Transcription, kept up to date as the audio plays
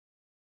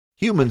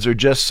Humans are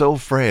just so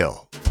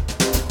frail.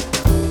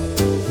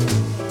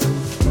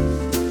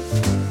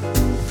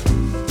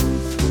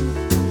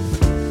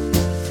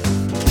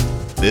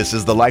 This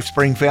is the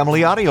LifeSpring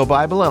Family Audio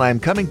Bible, and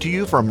I'm coming to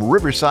you from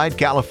Riverside,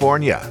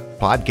 California.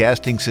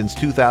 Podcasting since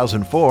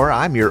 2004,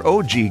 I'm your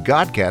OG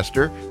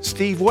Godcaster,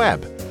 Steve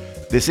Webb.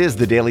 This is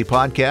the daily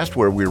podcast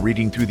where we're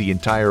reading through the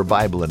entire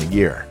Bible in a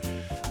year.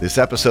 This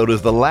episode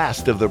is the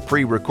last of the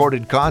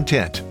pre-recorded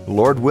content.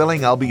 Lord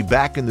willing, I'll be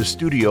back in the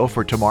studio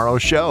for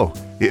tomorrow's show.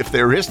 If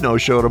there is no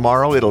show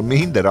tomorrow, it'll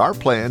mean that our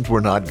plans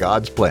were not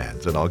God's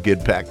plans, and I'll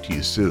get back to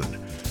you soon.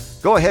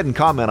 Go ahead and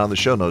comment on the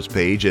show notes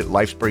page at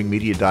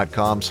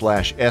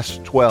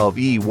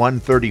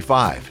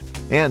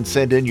lifespringmedia.com/S12E135 and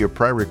send in your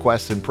prayer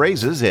requests and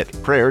praises at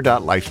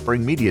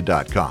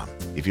prayer.lifespringmedia.com.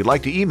 If you'd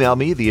like to email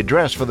me, the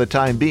address for the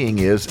time being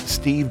is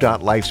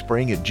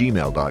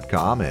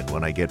steve.lifespring@gmail.com, and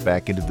when I get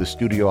back into the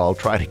studio, I'll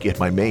try to get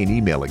my main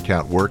email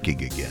account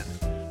working again.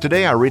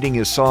 Today our reading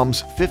is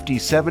Psalms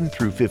 57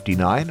 through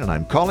 59, and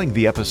I'm calling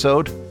the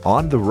episode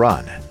On the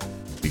Run.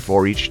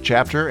 Before each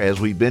chapter, as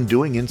we've been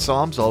doing in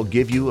Psalms, I'll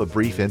give you a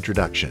brief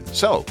introduction.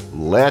 So,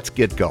 let's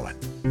get going.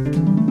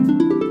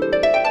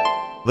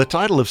 The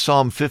title of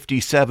Psalm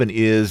 57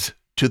 is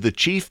To the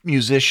Chief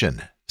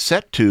Musician,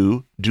 Set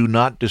to Do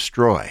Not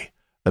Destroy,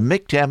 a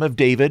miktam of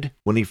David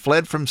when he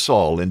fled from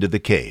Saul into the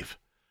cave.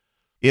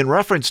 In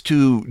reference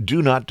to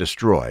Do Not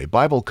Destroy,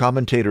 Bible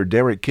commentator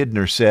Derek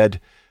Kidner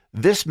said,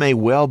 "This may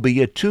well be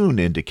a tune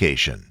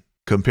indication."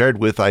 Compared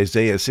with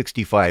Isaiah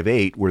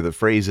 65:8, where the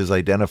phrase is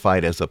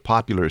identified as a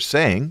popular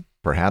saying,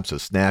 perhaps a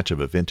snatch of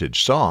a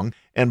vintage song,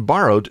 and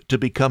borrowed to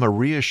become a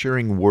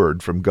reassuring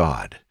word from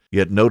God.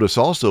 Yet notice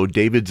also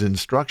David's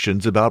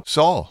instructions about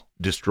Saul,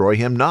 destroy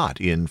him not,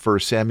 in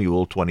 1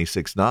 Samuel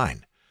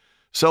 26:9.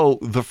 So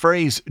the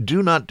phrase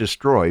do not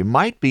destroy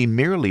might be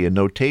merely a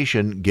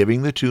notation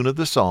giving the tune of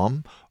the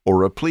psalm,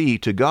 or a plea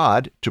to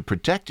God to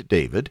protect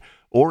David,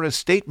 or a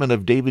statement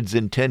of David's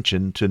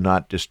intention to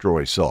not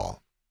destroy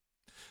Saul.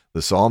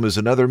 The psalm is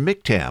another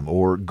miktam,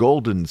 or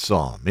golden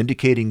psalm,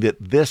 indicating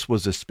that this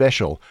was a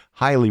special,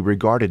 highly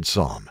regarded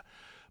psalm.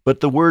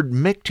 But the word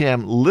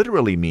miktam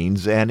literally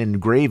means an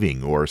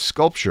engraving or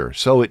sculpture,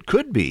 so it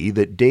could be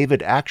that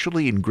David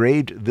actually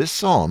engraved this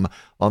psalm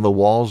on the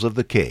walls of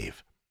the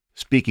cave.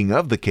 Speaking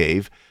of the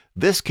cave,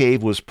 this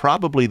cave was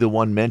probably the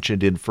one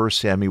mentioned in 1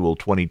 Samuel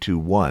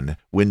 22:1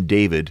 when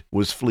David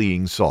was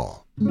fleeing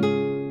Saul.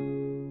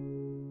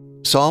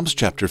 Psalms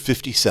chapter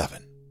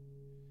 57.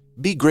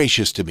 Be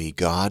gracious to me,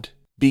 God,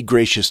 be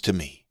gracious to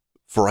me,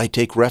 for I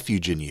take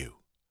refuge in you.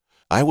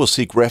 I will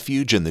seek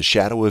refuge in the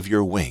shadow of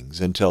your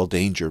wings until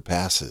danger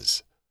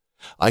passes.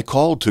 I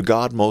called to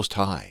God Most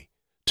High,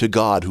 to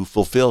God who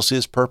fulfills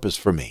His purpose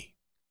for me.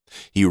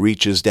 He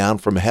reaches down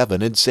from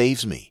heaven and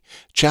saves me,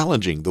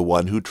 challenging the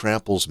one who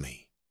tramples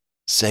me.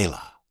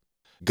 Selah.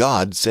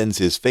 God sends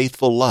His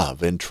faithful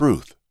love and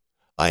truth.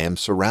 I am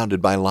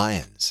surrounded by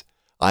lions.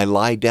 I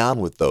lie down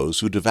with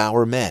those who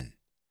devour men.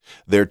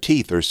 Their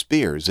teeth are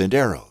spears and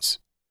arrows.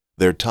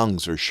 Their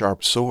tongues are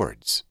sharp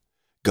swords.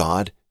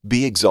 God,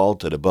 be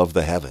exalted above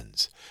the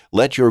heavens.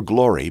 Let your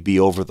glory be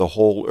over the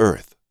whole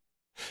earth.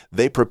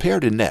 They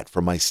prepared a net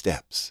for my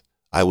steps.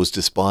 I was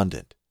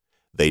despondent.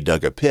 They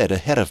dug a pit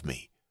ahead of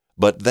me,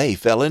 but they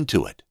fell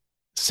into it.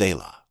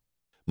 Selah.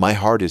 My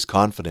heart is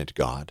confident,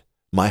 God.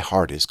 My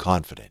heart is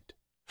confident.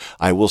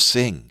 I will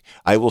sing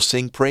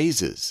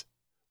praises.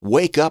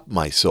 Wake up,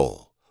 my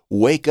soul.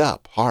 Wake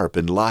up, harp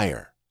and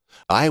lyre.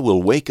 I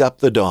will wake up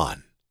the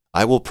dawn.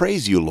 I will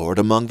praise you, Lord,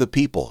 among the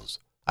peoples.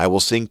 I will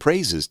sing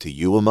praises to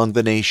you among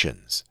the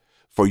nations.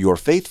 For your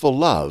faithful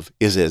love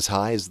is as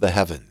high as the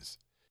heavens.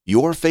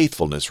 Your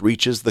faithfulness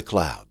reaches the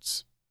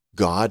clouds.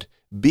 God,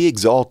 be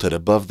exalted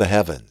above the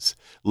heavens.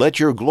 Let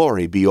your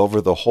glory be over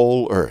the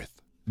whole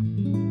earth.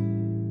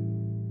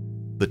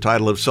 The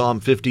title of Psalm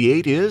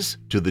 58 is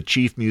To the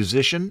Chief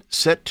Musician,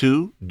 Set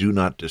to Do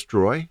Not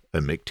Destroy,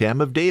 a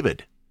miktam of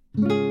David.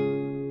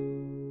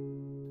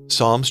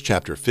 Psalms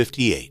chapter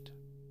 58.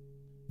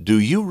 Do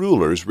you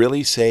rulers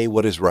really say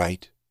what is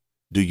right?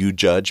 Do you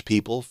judge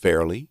people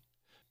fairly?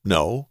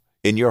 No,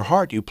 in your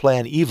heart you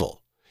plan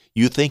evil.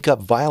 You think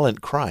up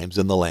violent crimes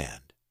in the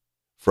land.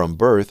 From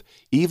birth,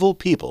 evil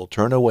people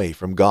turn away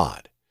from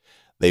God.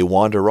 They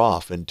wander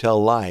off and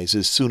tell lies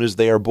as soon as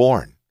they are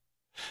born.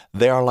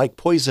 They are like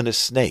poisonous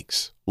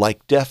snakes,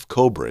 like deaf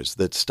cobras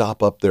that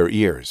stop up their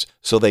ears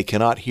so they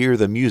cannot hear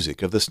the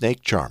music of the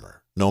snake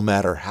charmer, no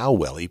matter how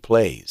well he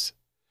plays.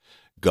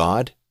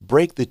 God,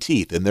 break the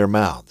teeth in their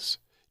mouths.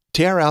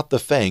 Tear out the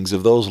fangs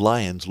of those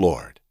lions,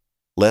 Lord.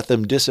 Let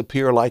them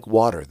disappear like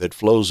water that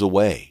flows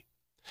away.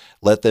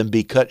 Let them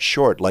be cut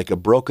short like a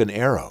broken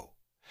arrow.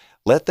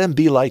 Let them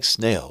be like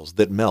snails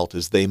that melt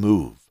as they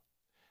move.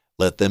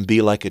 Let them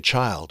be like a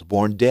child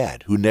born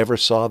dead who never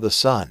saw the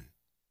sun.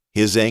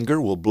 His anger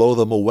will blow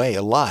them away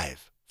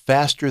alive,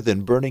 faster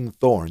than burning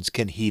thorns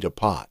can heat a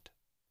pot.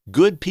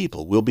 Good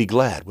people will be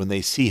glad when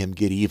they see him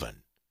get even.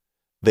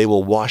 They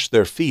will wash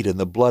their feet in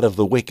the blood of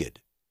the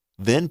wicked.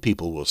 Then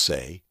people will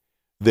say,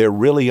 there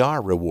really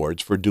are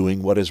rewards for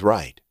doing what is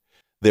right.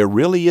 There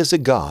really is a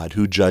God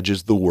who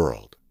judges the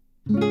world.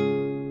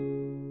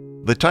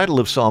 The title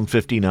of Psalm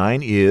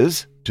 59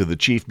 is, to the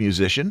chief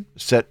musician,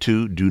 set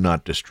to Do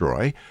Not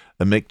Destroy,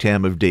 a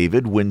miktam of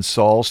David when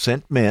Saul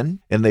sent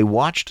men, and they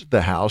watched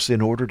the house in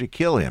order to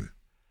kill him.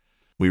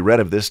 We read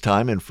of this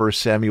time in 1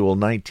 Samuel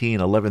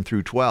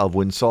 19:11-12,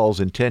 when Saul's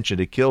intention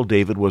to kill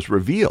David was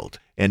revealed,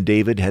 and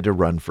David had to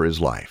run for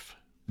his life.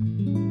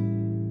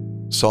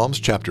 Psalms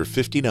chapter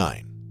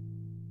 59.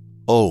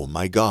 O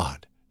my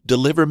God,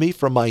 deliver me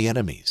from my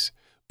enemies.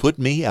 Put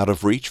me out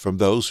of reach from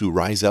those who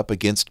rise up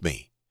against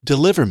me.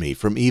 Deliver me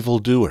from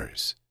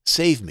evildoers.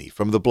 Save me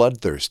from the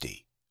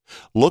bloodthirsty.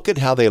 Look at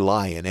how they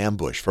lie in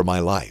ambush for my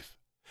life.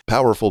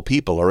 Powerful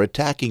people are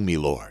attacking me,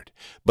 Lord,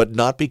 but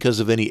not because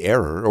of any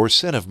error or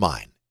sin of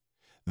mine.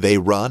 They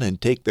run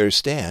and take their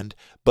stand,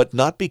 but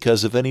not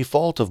because of any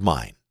fault of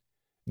mine.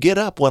 Get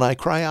up when I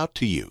cry out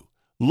to you.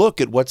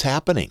 Look at what's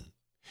happening.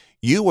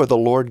 You are the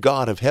Lord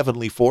God of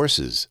heavenly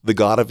forces, the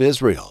God of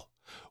Israel.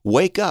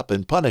 Wake up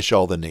and punish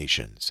all the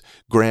nations.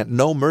 Grant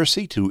no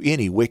mercy to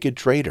any wicked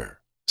traitor.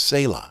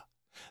 Selah.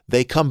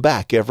 They come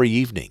back every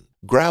evening,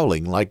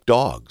 growling like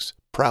dogs,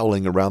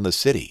 prowling around the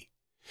city.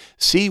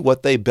 See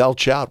what they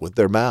belch out with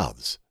their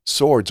mouths.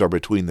 Swords are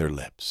between their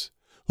lips.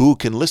 Who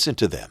can listen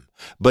to them?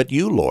 But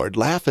you, Lord,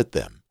 laugh at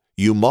them.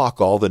 You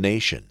mock all the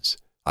nations.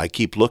 I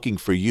keep looking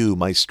for you,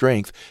 my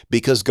strength,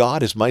 because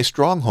God is my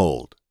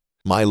stronghold.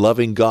 My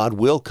loving God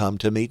will come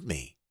to meet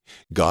me.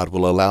 God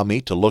will allow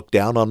me to look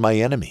down on my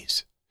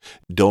enemies.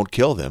 Don't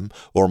kill them,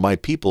 or my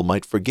people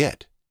might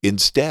forget.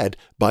 Instead,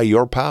 by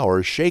your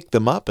power, shake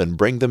them up and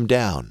bring them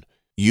down,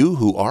 you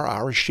who are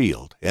our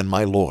shield and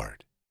my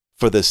Lord.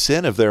 For the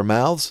sin of their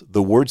mouths,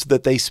 the words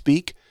that they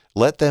speak,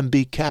 let them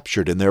be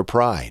captured in their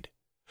pride.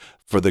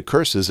 For the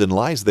curses and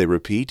lies they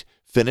repeat,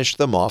 finish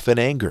them off in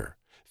anger.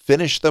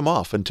 Finish them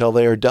off until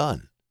they are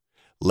done.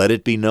 Let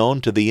it be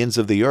known to the ends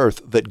of the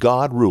earth that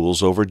God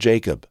rules over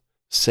Jacob.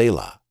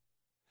 Selah.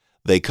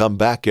 They come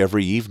back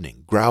every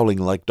evening, growling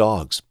like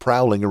dogs,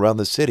 prowling around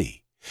the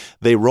city.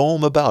 They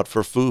roam about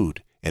for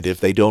food, and if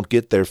they don't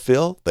get their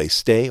fill, they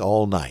stay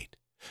all night.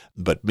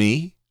 But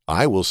me,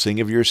 I will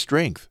sing of your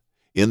strength.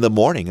 In the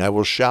morning I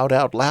will shout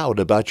out loud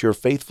about your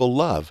faithful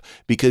love,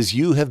 because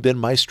you have been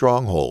my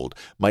stronghold,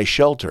 my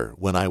shelter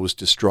when I was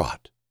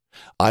distraught.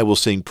 I will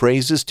sing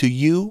praises to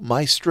you,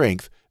 my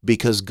strength,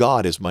 because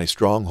God is my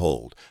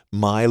stronghold,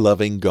 my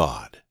loving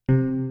God.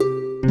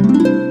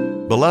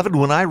 Beloved,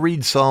 when I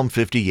read Psalm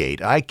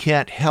 58, I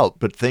can't help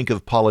but think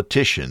of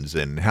politicians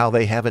and how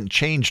they haven't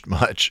changed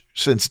much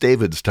since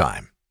David's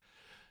time.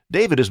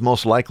 David is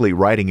most likely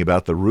writing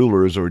about the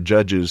rulers or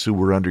judges who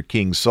were under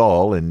King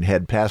Saul and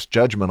had passed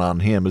judgment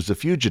on him as a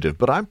fugitive,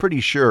 but I'm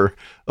pretty sure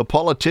a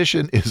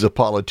politician is a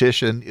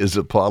politician is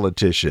a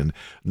politician,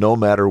 no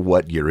matter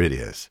what year it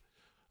is.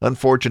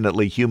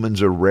 Unfortunately,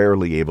 humans are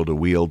rarely able to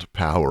wield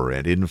power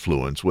and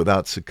influence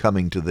without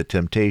succumbing to the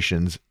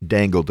temptations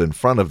dangled in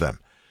front of them.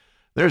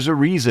 There's a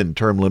reason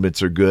term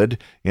limits are good,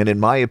 and in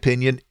my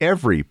opinion,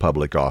 every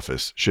public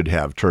office should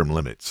have term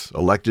limits,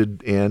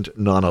 elected and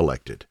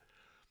non-elected.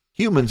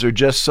 Humans are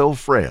just so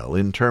frail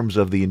in terms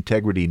of the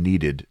integrity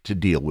needed to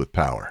deal with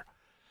power.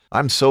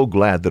 I'm so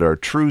glad that our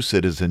true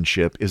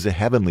citizenship is a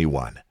heavenly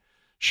one.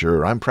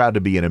 Sure, I'm proud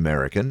to be an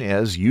American,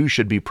 as you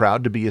should be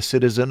proud to be a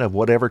citizen of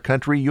whatever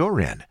country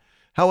you're in.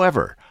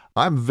 However,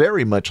 I'm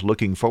very much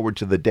looking forward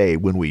to the day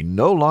when we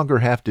no longer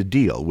have to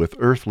deal with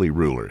earthly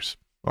rulers.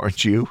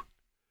 Aren't you?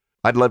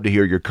 I'd love to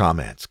hear your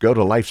comments. Go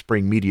to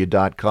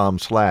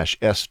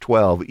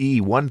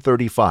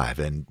lifespringmedia.com/S12E135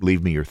 and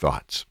leave me your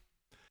thoughts.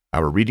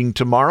 Our reading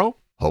tomorrow,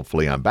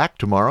 hopefully I'm back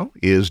tomorrow,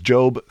 is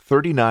Job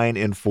 39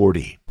 and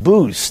 40.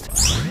 Boost.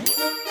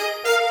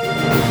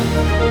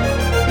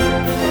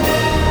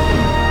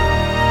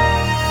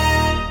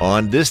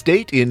 On this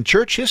date in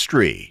church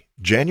history,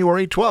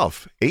 January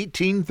 12,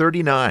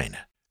 1839,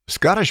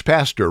 Scottish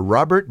pastor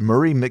Robert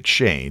Murray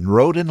McCheyne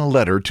wrote in a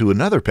letter to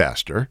another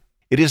pastor,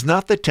 "It is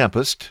not the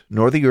tempest,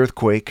 nor the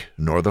earthquake,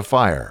 nor the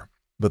fire,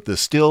 but the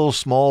still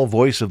small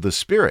voice of the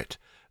Spirit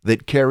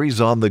that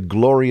carries on the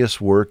glorious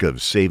work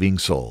of saving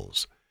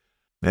souls."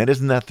 And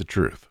isn't that the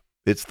truth?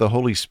 It's the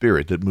Holy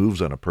Spirit that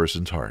moves on a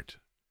person's heart.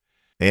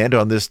 And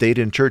on this date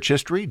in church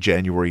history,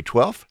 January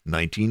 12,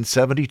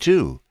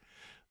 1972,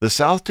 the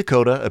South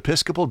Dakota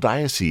Episcopal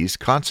Diocese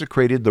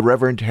consecrated the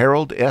Reverend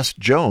Harold S.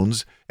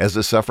 Jones as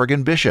a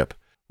suffragan bishop.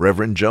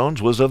 Reverend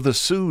Jones was of the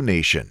Sioux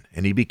Nation,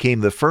 and he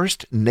became the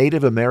first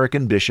Native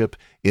American bishop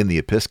in the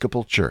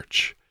Episcopal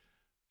Church.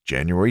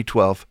 January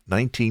 12,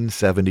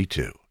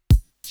 1972.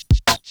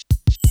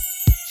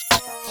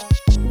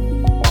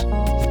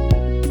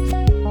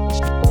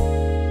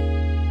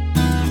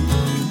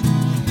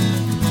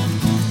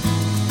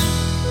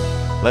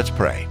 Let's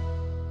pray.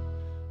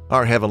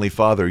 Our Heavenly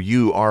Father,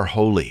 you are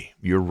holy,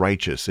 you're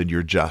righteous, and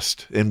you're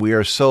just, and we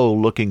are so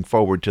looking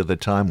forward to the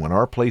time when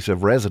our place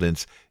of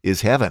residence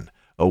is heaven,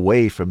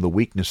 away from the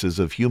weaknesses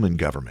of human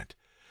government.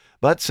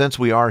 But since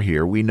we are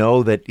here, we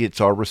know that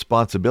it's our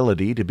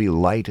responsibility to be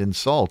light and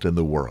salt in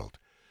the world.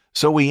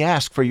 So we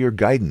ask for your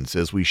guidance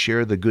as we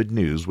share the good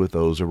news with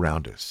those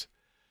around us.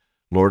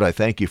 Lord, I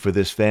thank you for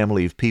this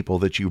family of people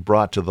that you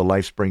brought to the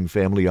LifeSpring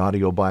Family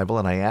Audio Bible,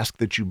 and I ask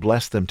that you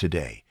bless them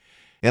today.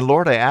 And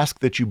Lord, I ask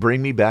that you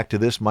bring me back to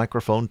this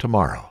microphone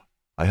tomorrow.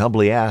 I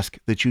humbly ask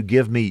that you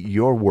give me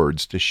your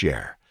words to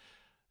share.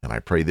 And I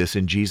pray this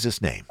in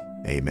Jesus' name.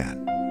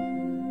 Amen.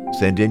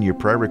 Send in your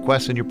prayer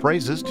requests and your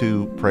praises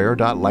to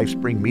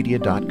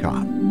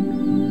prayer.lifespringmedia.com.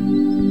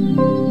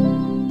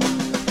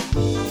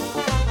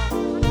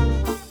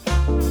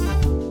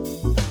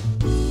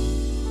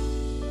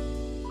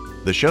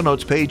 The show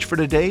notes page for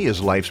today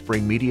is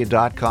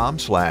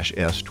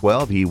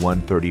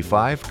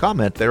lifespringmedia.com/S12E135.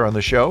 Comment there on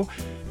the show.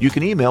 You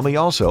can email me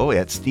also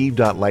at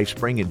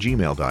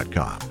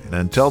steve.lifespring@gmail.com. And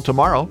until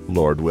tomorrow,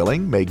 Lord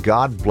willing, may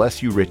God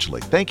bless you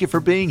richly. Thank you for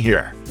being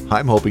here.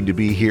 I'm hoping to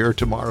be here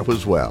tomorrow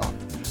as well.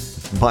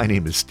 My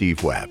name is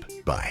Steve Webb.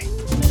 Bye.